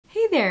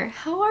there,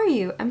 how are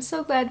you? I'm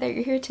so glad that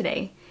you're here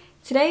today.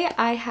 Today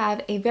I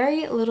have a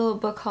very little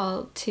book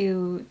haul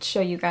to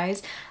show you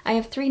guys. I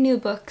have 3 new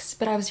books,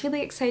 but I was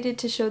really excited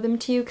to show them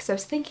to you because I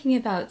was thinking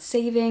about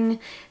saving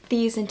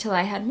these until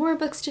I had more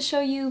books to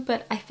show you,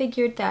 but I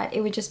figured that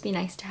it would just be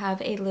nice to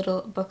have a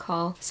little book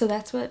haul. So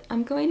that's what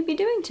I'm going to be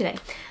doing today.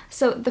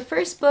 So the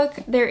first book,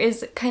 there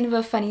is kind of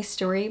a funny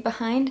story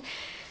behind.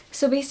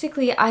 So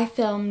basically I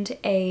filmed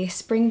a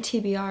spring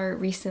TBR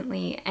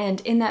recently, and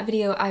in that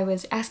video I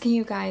was asking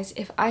you guys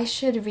if I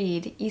should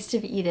read East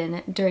of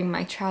Eden during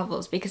my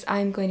travels because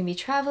I'm going to be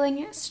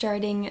traveling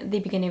starting the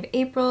beginning of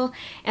April,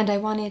 and I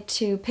wanted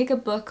to pick a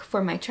book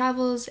for my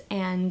travels,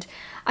 and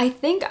I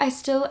think I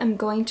still am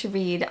going to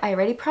read. I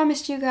already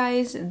promised you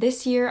guys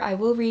this year I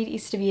will read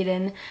East of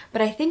Eden,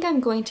 but I think I'm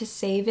going to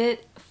save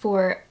it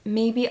for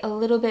maybe a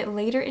little bit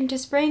later into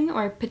spring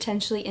or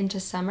potentially into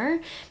summer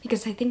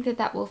because I think that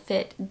that will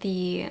fit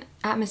the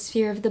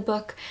atmosphere of the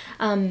book.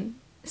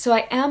 So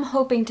I am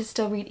hoping to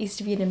still read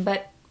East of Eden,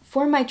 but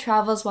for my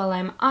travels while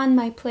I'm on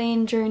my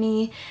plane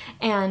journey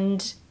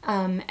and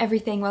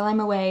everything while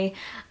I'm away,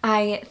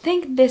 I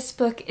think this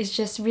book is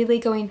just really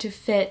going to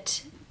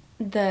fit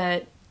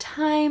the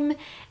time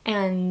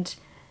and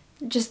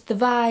just the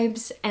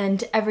vibes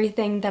and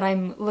everything that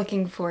I'm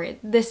looking for.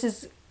 This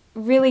is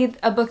really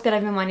a book that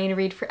I've been wanting to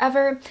read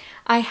forever.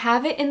 I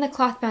have it in the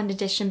cloth-bound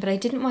edition, but I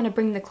didn't want to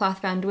bring the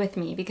cloth-bound with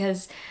me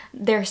because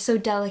they're so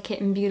delicate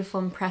and beautiful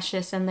and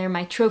precious, and they're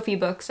my trophy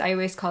books, I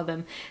always call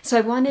them. So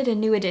I wanted a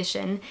new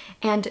edition,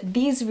 and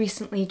these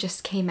recently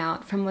just came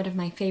out from one of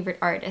my favorite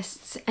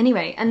artists.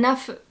 Anyway,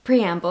 enough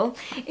preamble.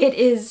 It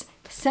is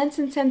Sense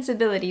and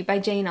Sensibility by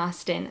Jane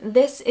Austen.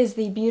 This is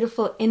the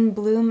beautiful In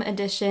Bloom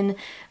edition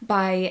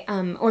by,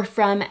 or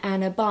from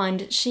Anna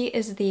Bond. She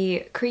is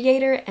the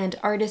creator and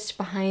artist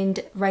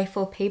behind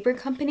Rifle Paper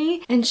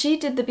Company, and she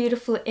did the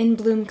beautiful In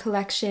Bloom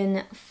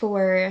collection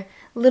for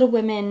Little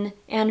Women,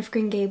 Anne of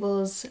Green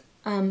Gables,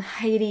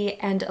 Heidi,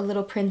 and A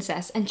Little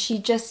Princess, and she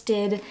just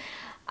did,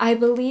 I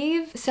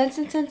believe, Sense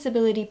and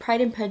Sensibility,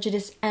 Pride and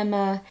Prejudice,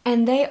 Emma,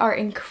 and they are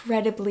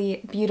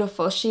incredibly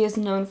beautiful. She is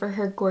known for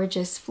her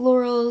gorgeous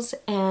florals,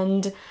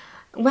 and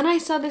when I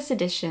saw this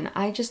edition,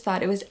 I just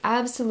thought it was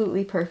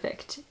absolutely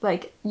perfect.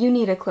 Like, you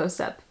need a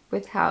close-up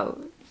with how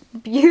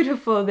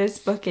beautiful this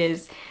book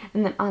is.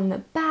 And then on the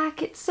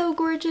back, it's so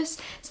gorgeous.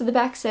 So the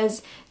back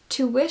says,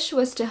 "To wish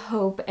was to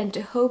hope, and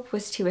to hope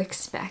was to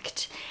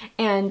expect."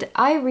 And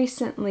I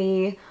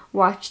recently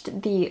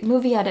watched the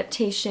movie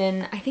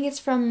adaptation, I think it's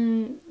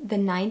from the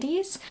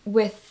 90s,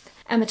 with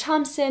Emma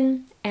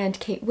Thompson and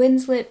Kate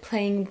Winslet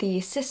playing the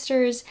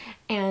sisters,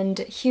 and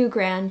Hugh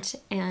Grant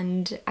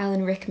and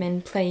Alan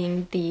Rickman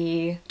playing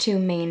the 2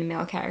 main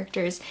male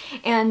characters.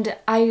 And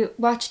I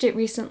watched it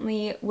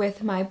recently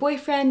with my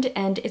boyfriend,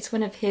 and it's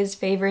one of his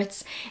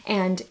favorites,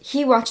 and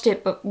he watched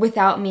it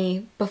without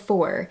me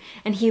before,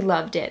 and he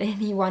loved it, and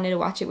he wanted to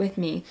watch it with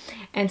me.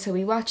 And so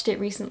we watched it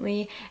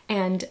recently,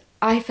 and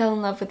I fell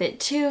in love with it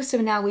too,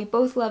 so now we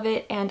both love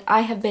it, and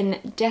I have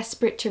been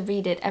desperate to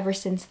read it ever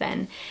since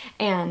then,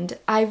 and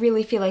I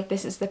really feel like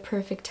this is the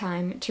perfect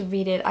time to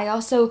read it. I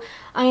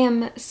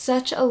am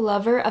such a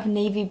lover of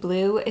navy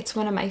blue. It's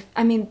one of my,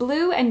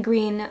 blue and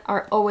green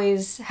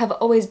have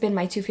always been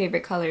my 2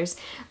 favorite colors,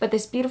 but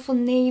this beautiful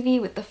navy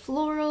with the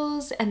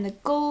florals and the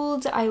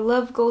gold, I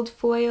love gold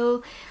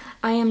foil.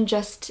 I am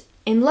just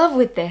in love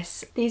with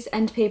this. These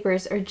end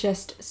papers are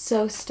just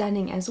so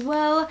stunning as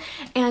well,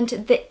 and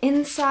the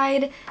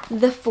inside,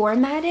 the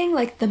formatting,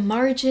 like the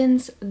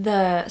margins,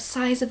 the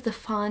size of the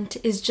font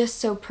is just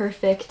so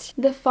perfect.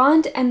 The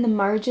font and the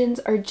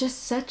margins are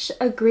just such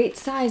a great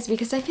size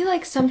because I feel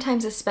like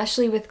sometimes,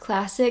 especially with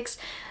classics,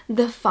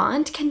 the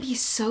font can be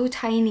so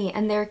tiny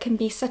and there can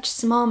be such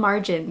small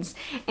margins,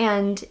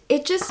 and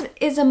it just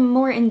is a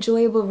more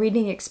enjoyable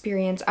reading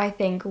experience, I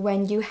think,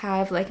 when you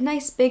have like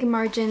nice big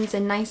margins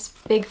and nice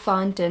big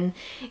font, and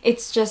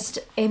it's just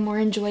a more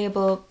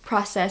enjoyable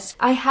process.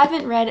 I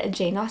haven't read a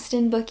Jane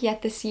Austen book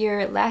yet this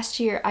year. Last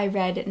year I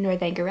read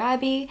Northanger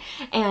Abbey,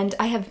 and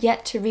I have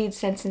yet to read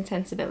Sense and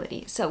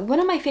Sensibility. So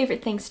one of my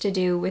favorite things to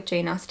do with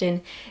Jane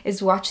Austen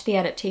is watch the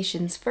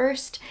adaptations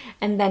first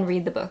and then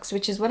read the books,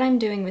 which is what I'm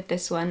doing with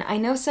this one. I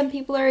know some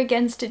people are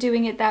against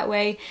doing it that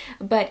way,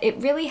 but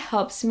it really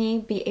helps me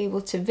be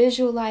able to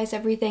visualize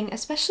everything,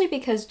 especially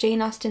because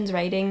Jane Austen's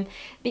writing,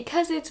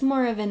 because it's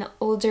more of an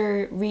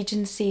older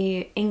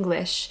Regency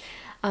English,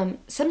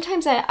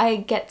 sometimes I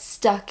get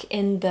stuck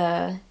in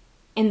the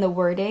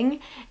wording,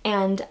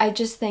 and I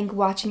just think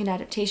watching an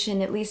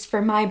adaptation, at least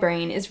for my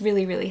brain, is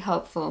really, really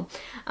helpful.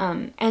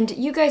 And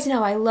you guys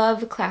know I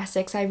love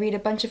classics. I read a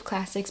bunch of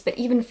classics, but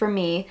even for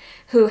me,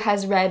 who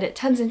has read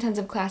tons and tons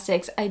of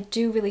classics, I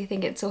do really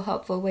think it's so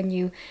helpful when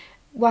you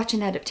watch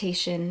an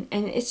adaptation,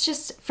 and it's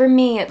just, for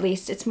me at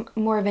least, it's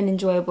more of an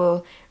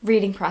enjoyable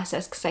reading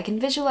process because I can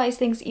visualize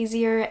things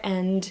easier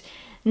and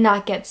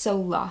not get so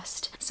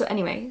lost. So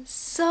anyway,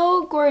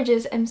 so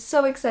gorgeous. I'm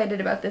so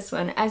excited about this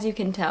one, as you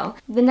can tell.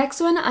 The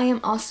next one I am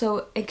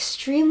also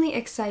extremely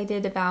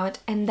excited about,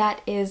 and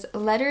that is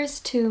Letters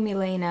to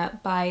Milena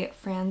by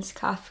Franz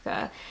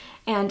Kafka.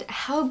 And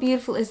how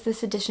beautiful is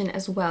this edition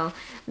as well?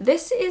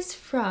 This is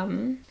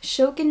from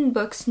Shogun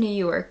Books, New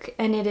York,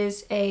 and it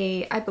is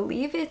I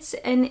believe it's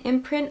an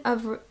imprint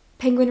of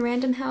Penguin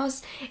Random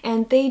House,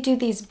 and they do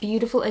these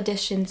beautiful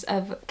editions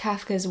of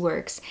Kafka's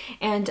works.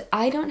 And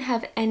I don't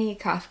have any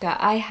Kafka.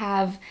 I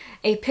have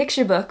a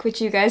picture book, which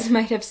you guys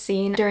might have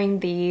seen during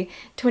the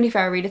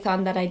 24-hour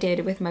readathon that I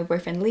did with my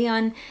boyfriend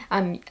Leon.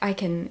 I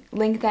can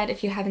link that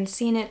if you haven't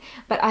seen it,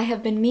 but I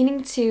have been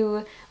meaning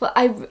to, well,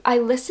 I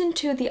listened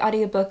to the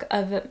audiobook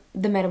of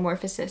The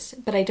Metamorphosis,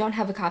 but I don't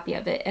have a copy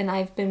of it, and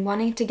I've been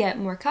wanting to get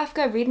more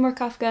Kafka, read more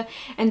Kafka,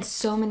 and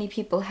so many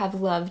people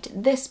have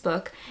loved this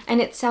book, and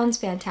it sounds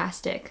fantastic.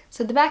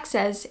 So the back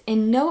says,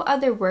 "In no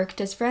other work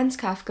does Franz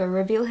Kafka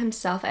reveal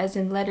himself as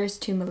in Letters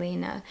to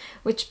Milena,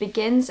 which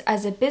begins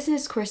as a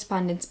business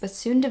correspondence but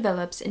soon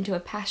develops into a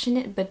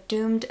passionate but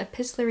doomed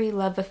epistolary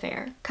love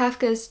affair."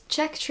 Kafka's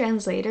Czech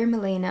translator,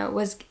 Milena,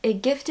 was a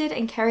gifted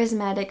and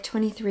charismatic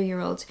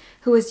 23-year-old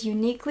who was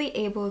uniquely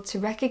able to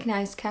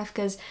recognize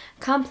Kafka's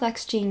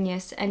complex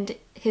genius and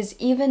his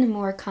even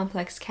more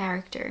complex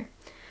character.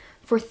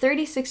 For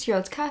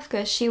 36-year-old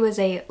Kafka, she was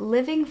a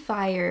living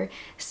fire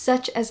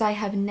such as I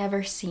have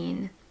never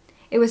seen.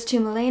 It was to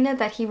Milena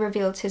that he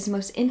revealed his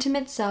most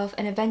intimate self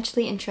and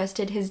eventually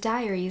entrusted his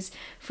diaries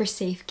for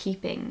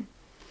safekeeping.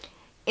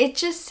 It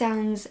just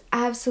sounds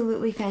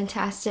absolutely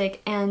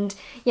fantastic, and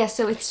yeah,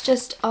 so it's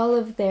just all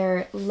of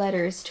their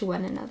letters to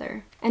one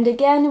another. And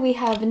again, we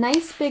have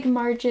nice big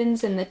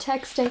margins, and the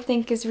text I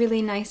think is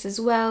really nice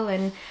as well,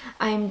 and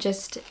I'm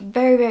just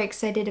very, very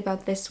excited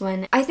about this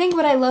one. I think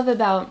what I love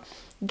about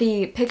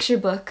the picture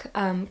book,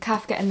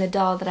 Kafka and the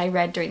Doll, that I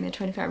read during the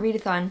 24-hour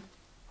readathon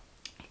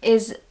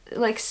is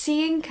like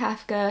seeing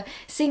Kafka,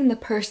 seeing the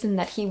person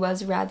that he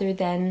was rather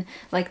than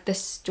like the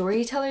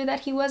storyteller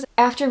that he was.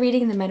 After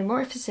reading The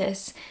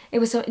Metamorphosis, it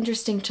was so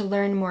interesting to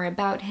learn more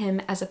about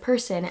him as a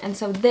person, and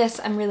so this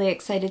I'm really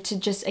excited to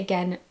just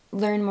again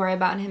learn more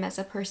about him as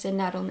a person,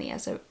 not only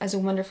as a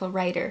wonderful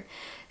writer.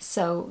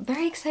 So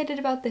very excited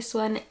about this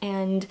one,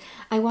 and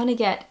I want to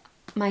get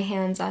my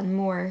hands on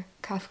more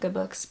Kafka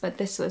books, but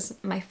this was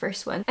my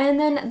first one. And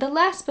then the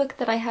last book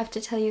that I have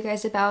to tell you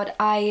guys about,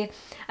 I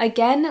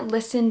again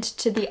listened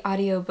to the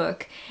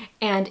audiobook,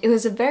 and it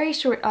was a very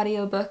short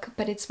audiobook,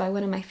 but it's by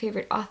one of my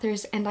favorite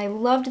authors, and I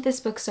loved this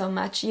book so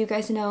much. You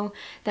guys know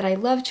that I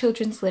love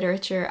children's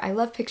literature, I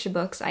love picture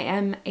books, I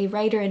am a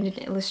writer and an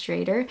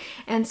illustrator,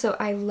 and so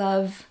I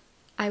love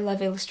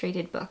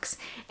illustrated books.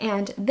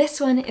 And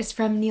this one is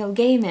from Neil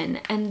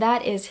Gaiman, and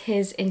that is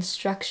his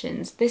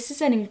instructions. This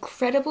is an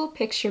incredible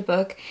picture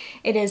book.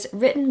 It is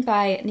written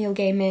by Neil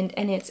Gaiman,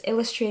 and it's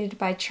illustrated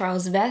by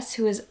Charles Vess,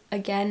 who is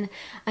again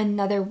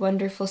another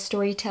wonderful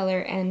storyteller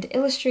and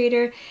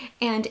illustrator.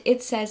 And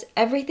it says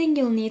everything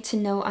you'll need to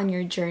know on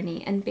your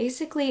journey. And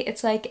basically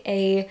it's like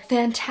a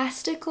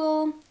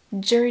fantastical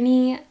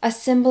journey, a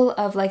symbol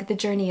of like the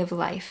journey of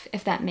life,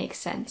 if that makes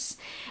sense.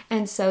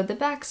 And so the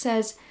back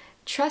says,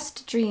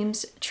 "Trust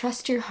dreams,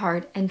 trust your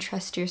heart, and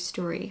trust your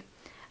story.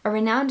 A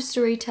renowned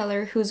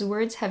storyteller whose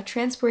words have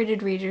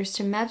transported readers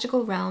to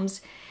magical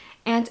realms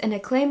and an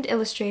acclaimed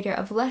illustrator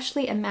of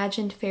lushly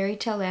imagined fairy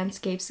tale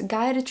landscapes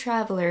guide a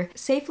traveler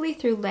safely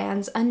through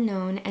lands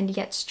unknown and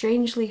yet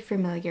strangely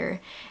familiar,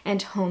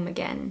 and home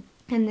again."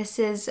 And this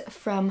is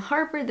from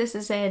Harper. This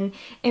is an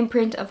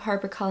imprint of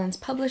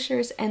HarperCollins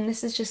Publishers, and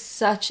this is just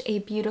such a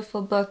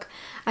beautiful book.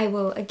 I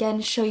will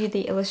again show you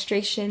the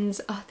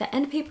illustrations. Oh, the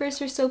end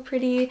papers are so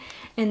pretty,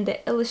 and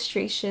the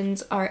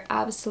illustrations are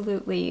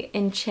absolutely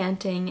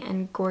enchanting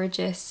and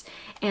gorgeous.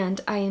 And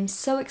I am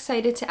so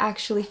excited to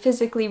actually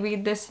physically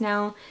read this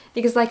now,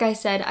 because like I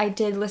said, I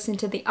did listen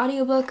to the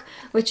audiobook,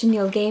 which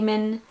Neil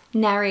Gaiman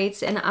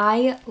narrates, and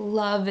I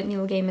love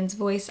Neil Gaiman's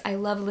voice. I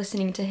love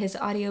listening to his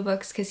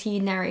audiobooks because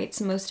he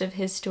narrates most of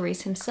his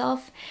stories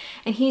himself,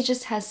 and he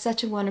just has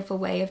such a wonderful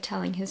way of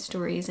telling his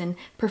stories and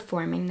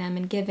performing them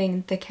and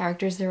giving the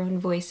characters their own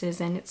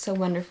voices, and it's so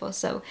wonderful.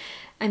 So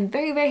I'm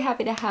very, very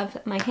happy to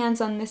have my hands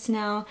on this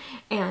now,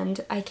 and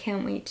I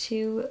can't wait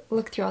to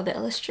look through all the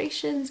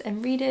illustrations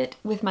and read it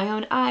with my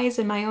own eyes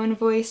and my own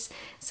voice.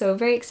 So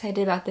very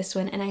excited about this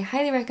one, and I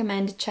highly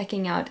recommend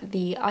checking out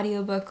the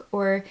audiobook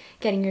or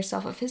getting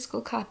yourself a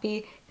physical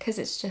copy because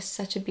it's just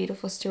such a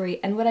beautiful story.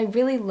 And what I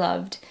really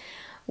loved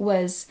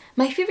was,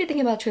 my favorite thing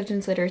about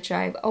children's literature,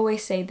 I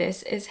always say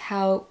this, is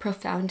how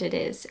profound it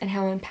is and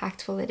how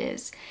impactful it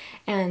is,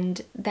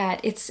 and that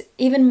it's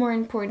even more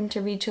important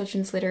to read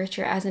children's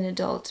literature as an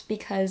adult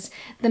because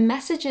the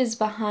messages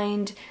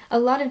behind a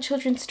lot of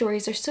children's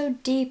stories are so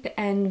deep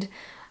and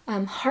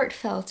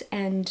heartfelt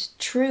and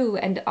true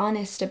and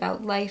honest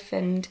about life,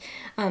 and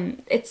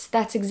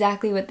that's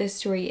exactly what this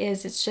story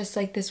is. It's just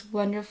like this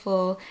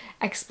wonderful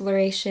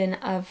exploration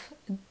of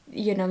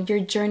you know, your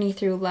journey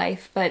through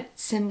life, but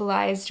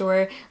symbolized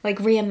or like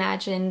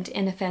reimagined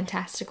in a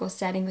fantastical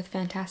setting with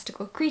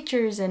fantastical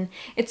creatures, and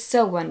it's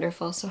so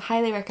wonderful. So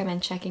highly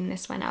recommend checking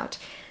this one out.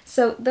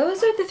 So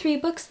those are the 3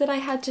 books that I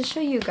had to show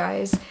you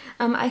guys.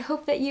 I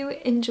hope that you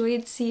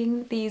enjoyed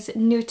seeing these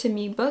new to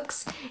me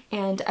books,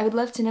 and I would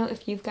love to know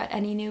if you've got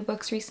any new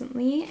books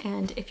recently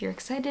and if you're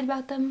excited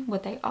about them,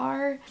 what they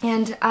are.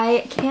 And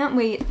I can't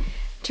wait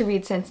to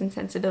read Sense and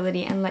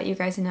Sensibility and let you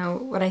guys know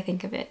what I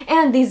think of it.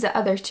 And these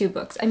other 2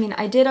 books. I mean,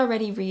 I did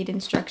already read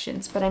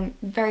Instructions, but I'm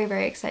very,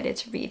 very excited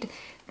to read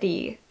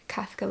the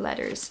Kafka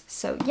letters.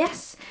 So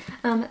yes,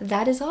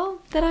 that is all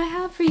that I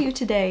have for you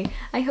today.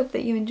 I hope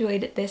that you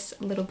enjoyed this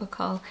little book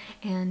haul,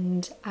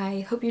 and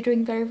I hope you're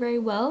doing very, very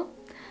well.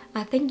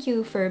 Thank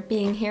you for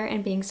being here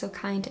and being so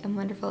kind and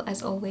wonderful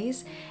as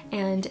always.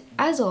 And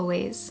as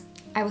always,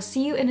 I will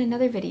see you in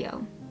another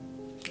video,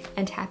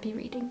 and happy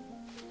reading.